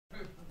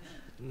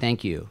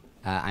Thank you.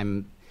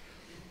 I'm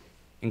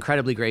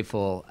incredibly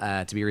grateful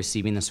to be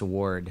receiving this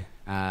award,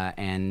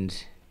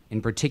 and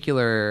in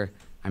particular,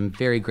 I'm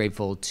very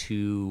grateful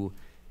to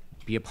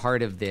be a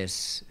part of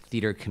this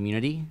theater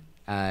community.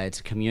 It's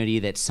a community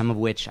that some of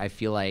which I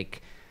feel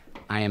like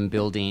I am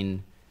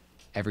building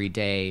every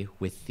day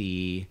with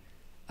the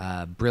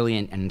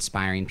brilliant and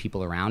inspiring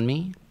people around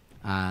me,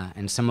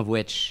 and some of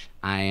which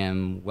I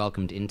am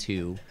welcomed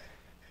into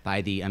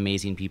by the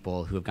amazing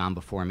people who have gone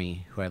before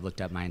me, who I've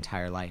looked up to my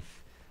entire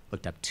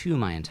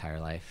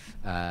life,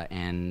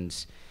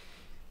 and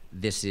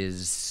this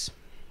is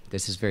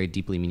very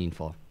deeply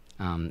meaningful.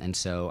 And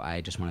so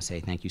I just want to say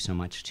thank you so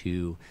much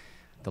to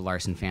the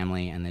Larson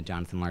family and the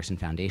Jonathan Larson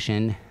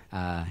Foundation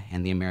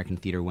and the American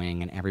Theater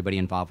Wing and everybody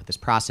involved with this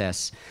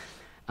process.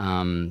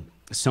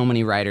 So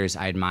many writers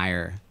I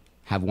admire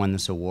have won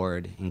this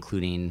award,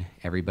 including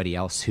everybody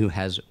else who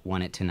has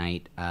won it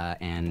tonight,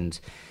 and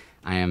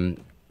I am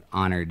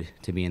honored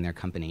to be in their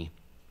company.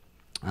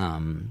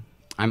 I'm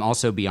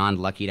also beyond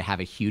lucky to have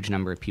a huge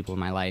number of people in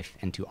my life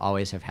and to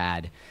always have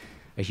had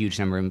a huge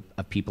number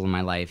of people in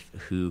my life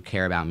who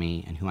care about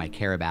me and who I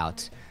care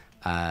about.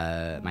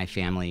 My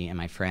family and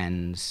my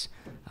friends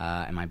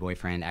and my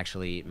boyfriend.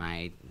 Actually,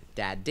 my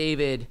dad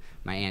David,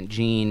 my Aunt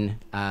Jean,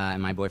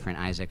 and my boyfriend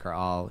Isaac are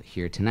all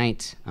here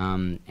tonight.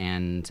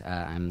 And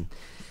I'm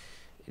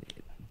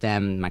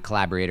them, my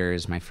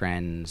collaborators, my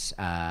friends,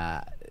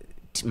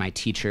 my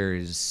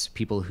teachers,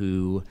 people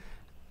who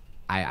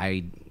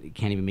I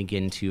can't even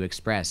begin to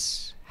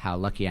express how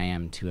lucky I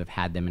am to have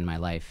had them in my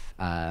life.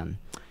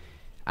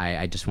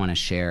 I just want to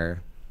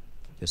share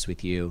this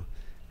with you,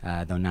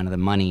 though none of the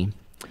money.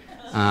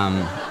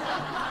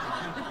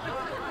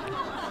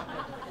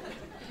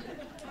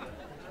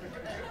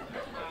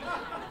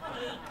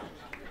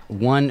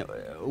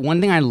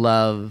 One thing I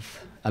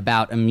love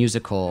about a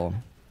musical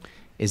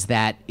is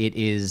that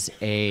it's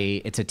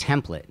a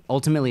template.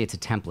 Ultimately, it's a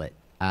template.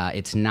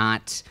 It's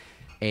not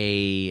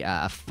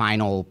a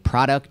final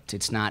product.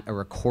 It's not a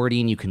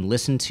recording you can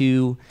listen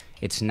to.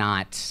 It's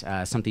not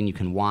something you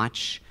can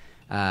watch.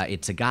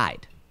 It's a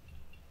guide.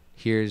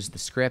 Here's the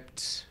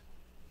script.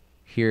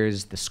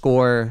 Here's the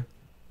score.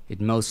 It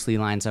mostly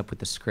lines up with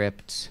the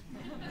script.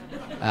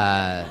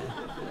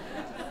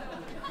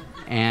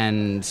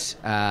 And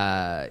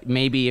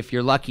maybe if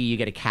you're lucky, you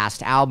get a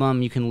cast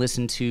album you can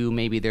listen to.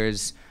 Maybe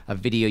there's a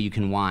video you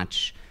can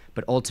watch.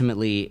 But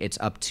ultimately, it's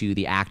up to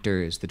the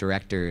actors, the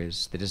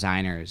directors, the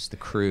designers, the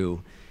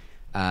crew,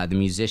 the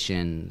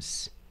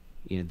musicians.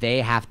 You know, they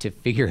have to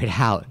figure it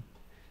out.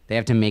 They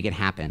have to make it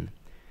happen.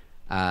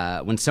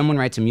 When someone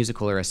writes a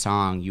musical or a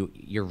song,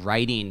 you're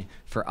writing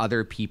for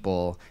other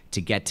people to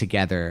get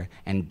together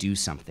and do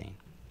something.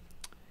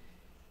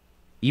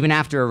 Even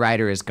after a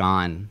writer is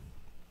gone,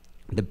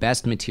 the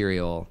best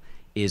material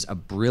is a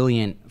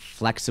brilliant,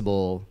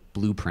 flexible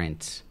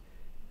blueprint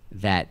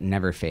that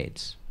never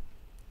fades.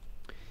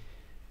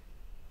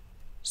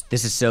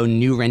 This is so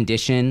new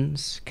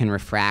renditions can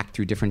refract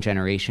through different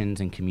generations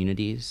and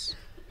communities.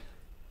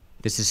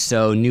 This is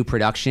so new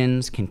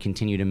productions can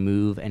continue to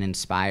move and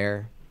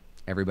inspire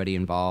everybody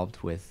involved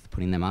with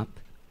putting them up.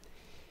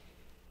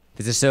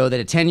 This is so that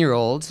a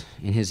 10-year-old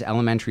in his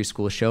elementary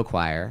school show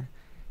choir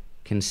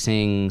can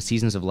sing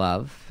Seasons of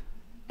Love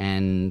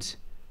and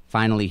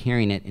finally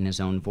hearing it in his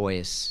own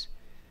voice,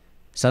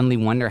 suddenly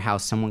wonder how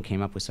someone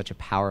came up with such a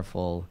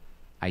powerful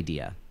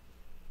idea.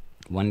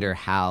 Wonder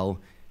how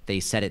they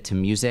set it to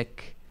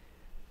music.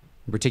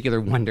 In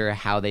particular, wonder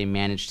how they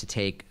managed to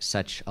take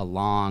such a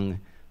long,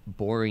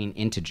 boring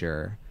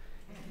integer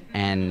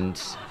and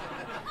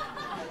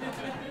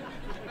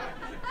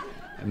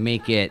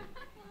make it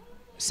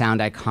sound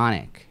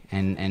iconic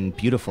and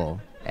beautiful.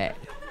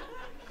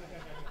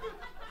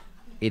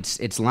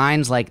 It's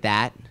lines like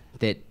that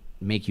that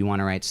make you want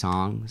to write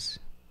songs.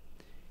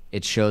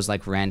 It's shows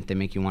like Rent that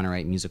make you want to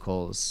write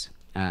musicals.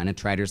 And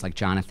it's writers like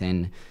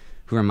Jonathan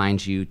who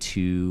remind you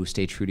to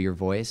stay true to your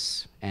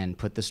voice and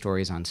put the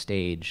stories on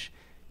stage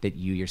that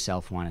you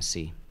yourself want to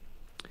see.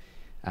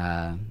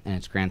 And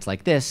it's grants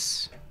like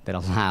this that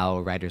allow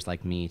writers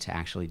like me to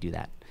actually do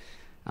that.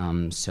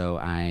 So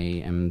I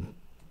am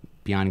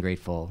beyond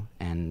grateful,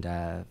 and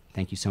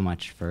thank you so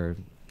much for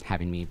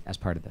having me as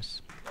part of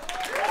this.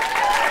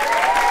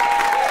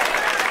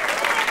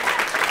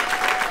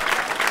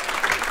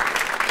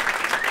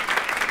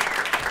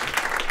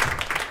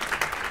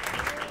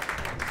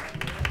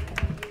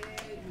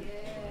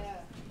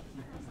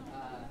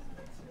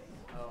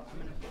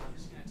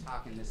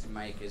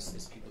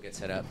 As people get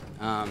set up.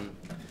 I'm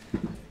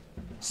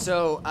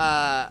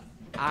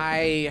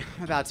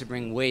about to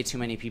bring way too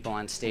many people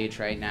on stage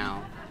right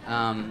now.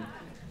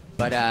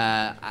 But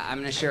I'm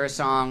going to share a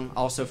song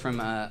also from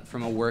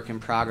a work in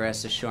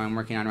progress, a show I'm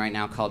working on right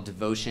now called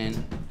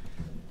Devotion.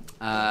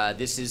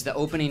 This is the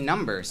opening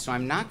number, so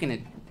I'm not going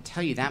to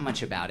tell you that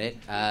much about it.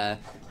 The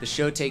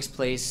show takes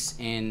place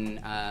in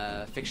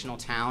a fictional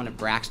town of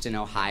Braxton,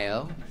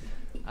 Ohio.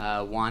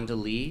 Wanda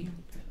Lee,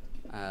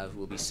 who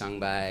will be sung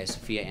by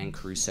Sophia and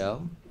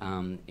Caruso,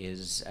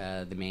 is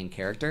the main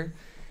character.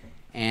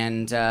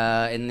 And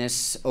in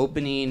this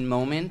opening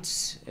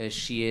moment,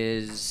 she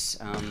is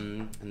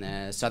in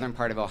the southern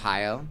part of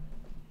Ohio,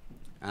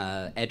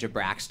 edge of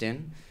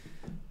Braxton,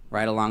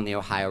 right along the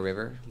Ohio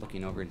River,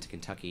 looking over into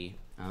Kentucky.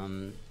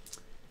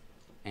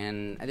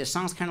 And this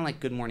song's kind of like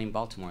Good Morning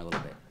Baltimore a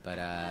little bit, but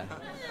a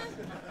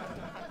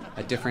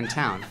different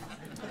town.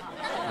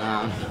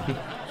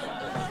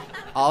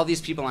 All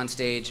these people on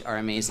stage are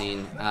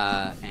amazing,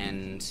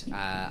 and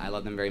I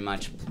love them very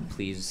much.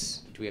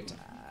 Please, do we have to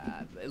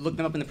look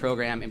them up in the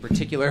program? In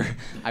particular,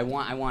 I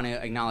want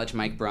to acknowledge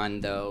Mike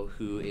Brun, though,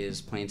 who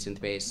is playing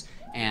synth bass,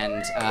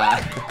 and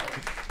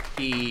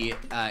he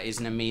is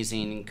an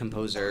amazing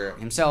composer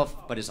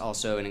himself, but is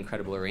also an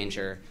incredible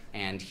arranger,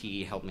 and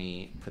he helped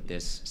me put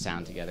this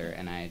sound together,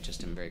 and I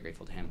just am very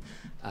grateful to him.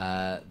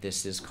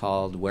 This is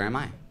called Where Am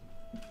I?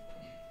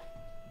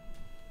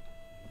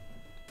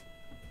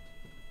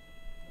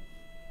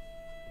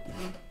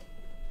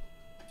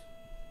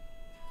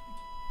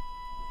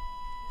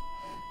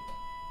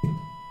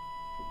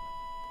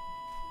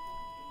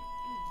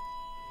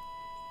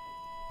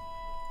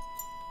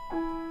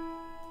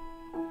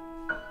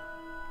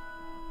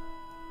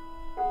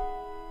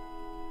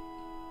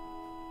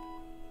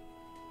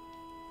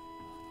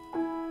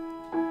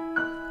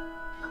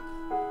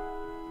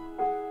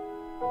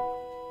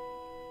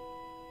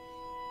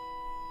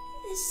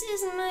 This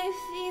is my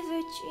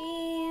fever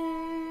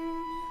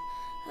dream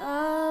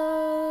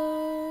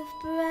of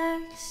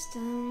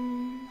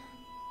Braxton.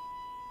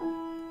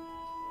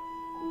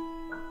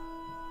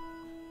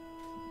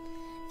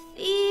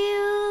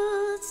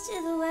 Fields to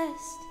the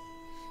west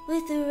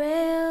with the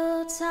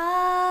rail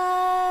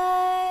ties.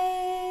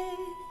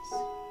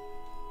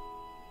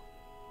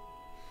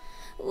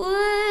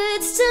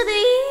 Woods to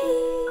the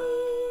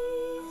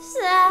east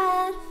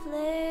that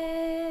flare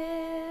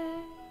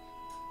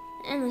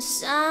in the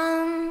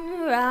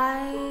sunrise.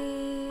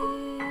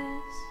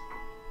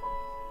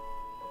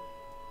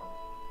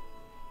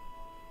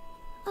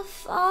 A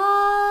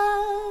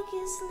fog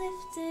is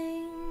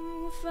lifting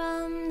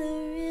from the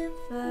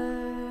river.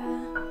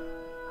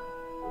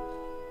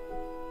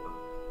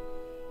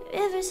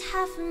 River's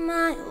half a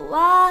mile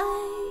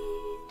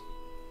wide.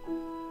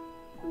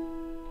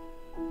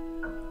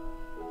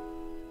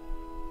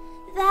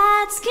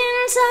 That's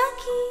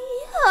Kentucky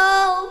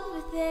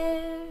over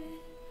there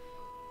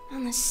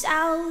on the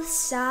south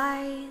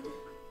side.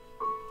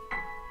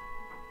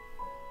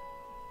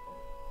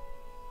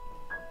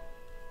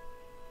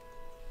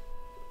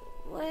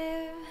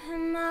 Where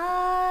am I?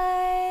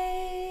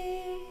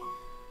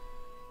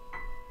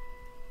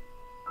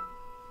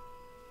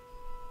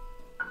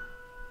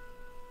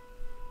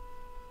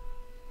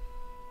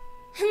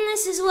 And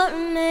this is what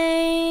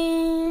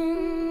remains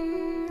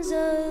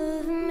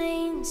of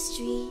Main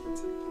Street.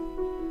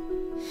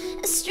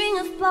 A string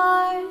of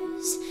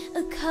bars,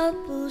 a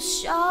couple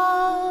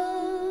shops,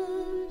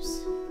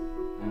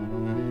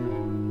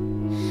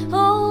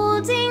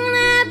 holding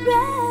their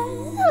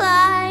breath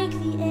like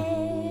the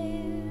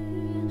air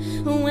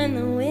when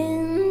the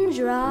wind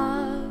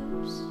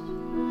drops.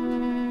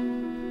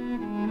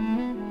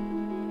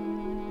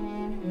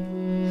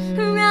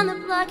 Around the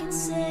block at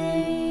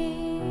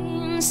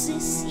St.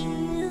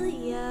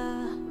 Cecilia,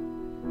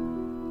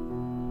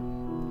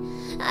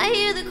 I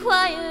hear the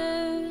choir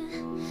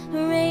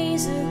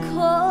raise a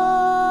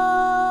chord.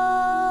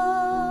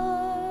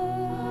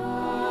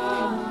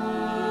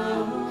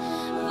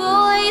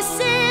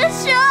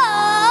 Voices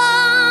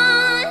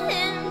join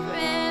in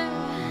prayer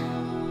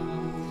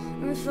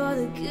for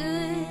the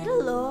good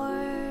Lord.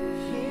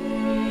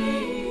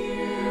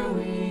 Here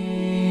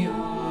we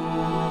are,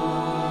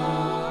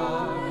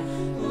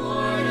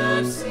 Lord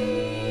of sea.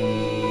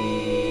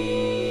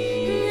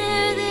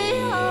 There they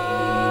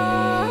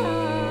are,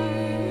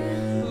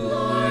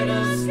 Lord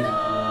of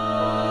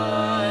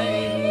sky.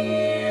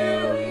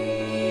 Here we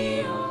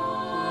are.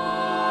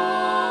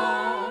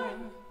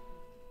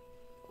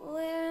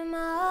 Where am I?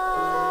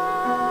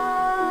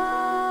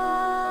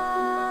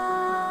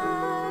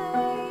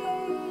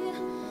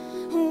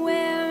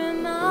 Where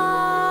am I?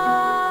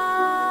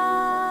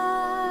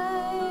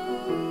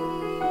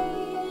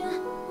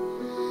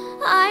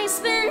 I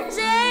spend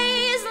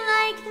days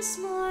like this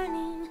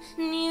morning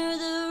near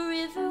the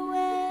river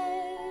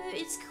where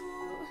it's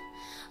cool,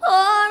 or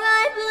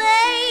I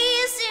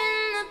blaze in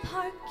the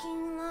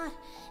parking lot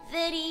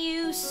that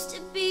used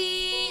to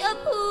be a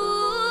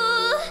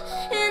pool.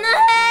 In the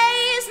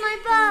haze my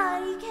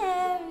body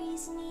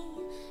carries me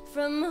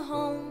from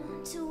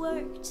home to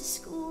work to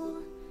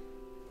school,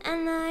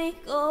 and I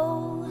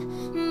go,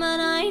 but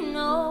I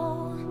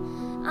know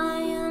I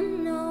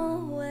am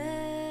nowhere.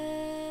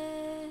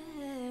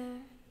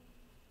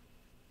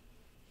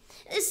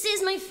 This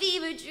is my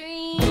fever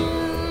dream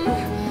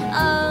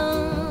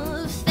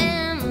of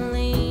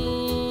family.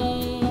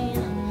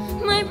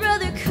 My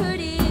brother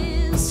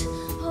Curtis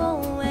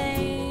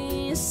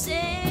always sick.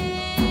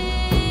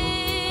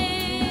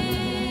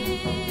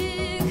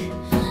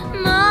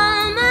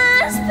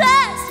 Mama's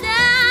passed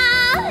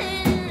out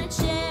in a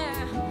chair,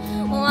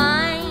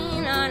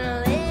 wine on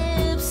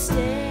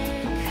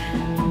lipstick.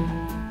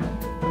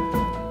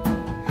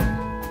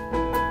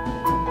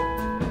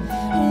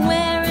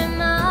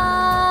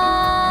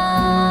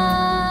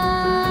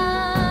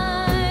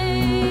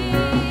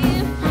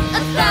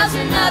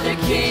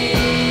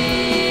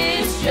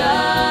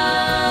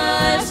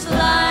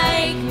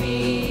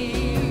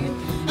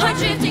 are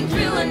drifting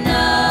through another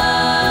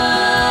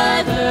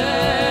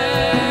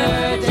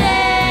day.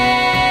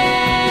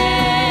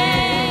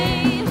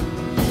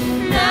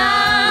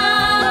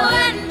 Now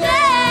and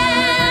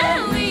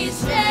then we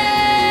stare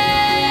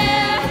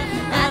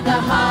at the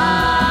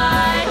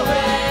highway,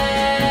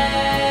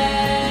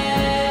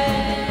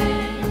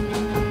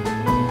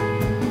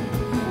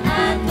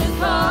 at the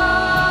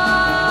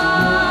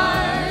cars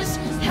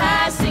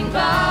passing by,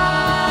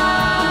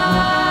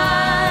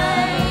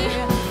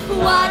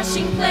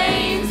 watching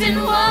planes and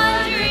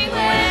wondering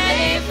where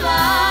they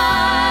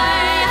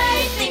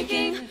fly,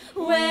 thinking,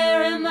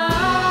 where am I?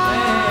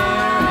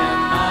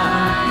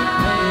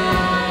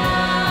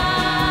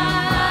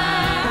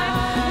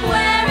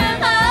 Where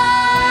am I?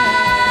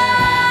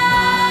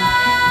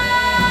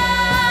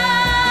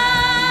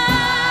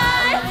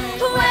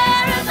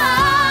 Where am I?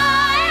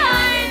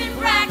 I'm in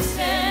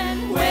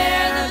Braxton,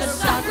 where the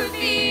soccer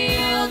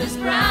field is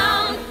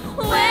brown.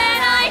 When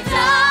I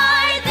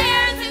die,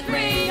 there's a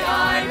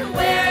graveyard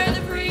where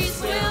the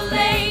priest will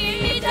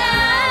lay me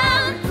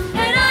down.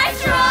 And I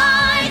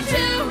try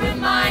to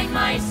remind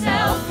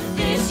myself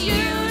this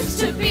used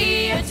to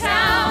be a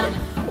town.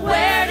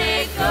 Where'd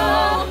it go?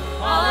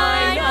 All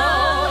I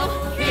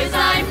know is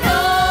I'm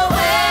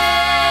nowhere.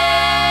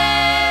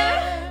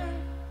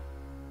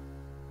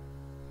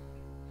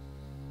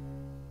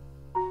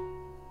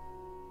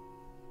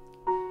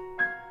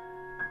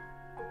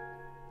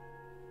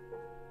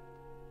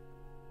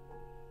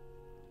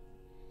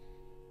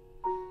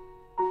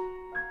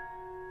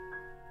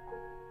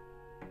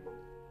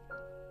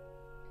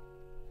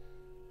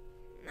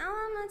 Now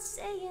I'm not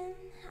saying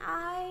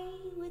I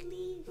would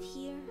leave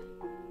here.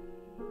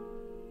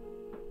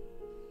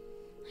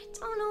 I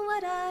don't know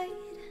what I'd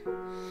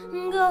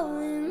go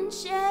and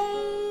chase.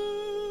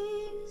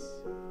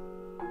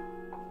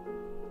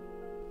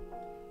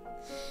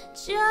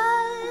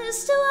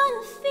 Just a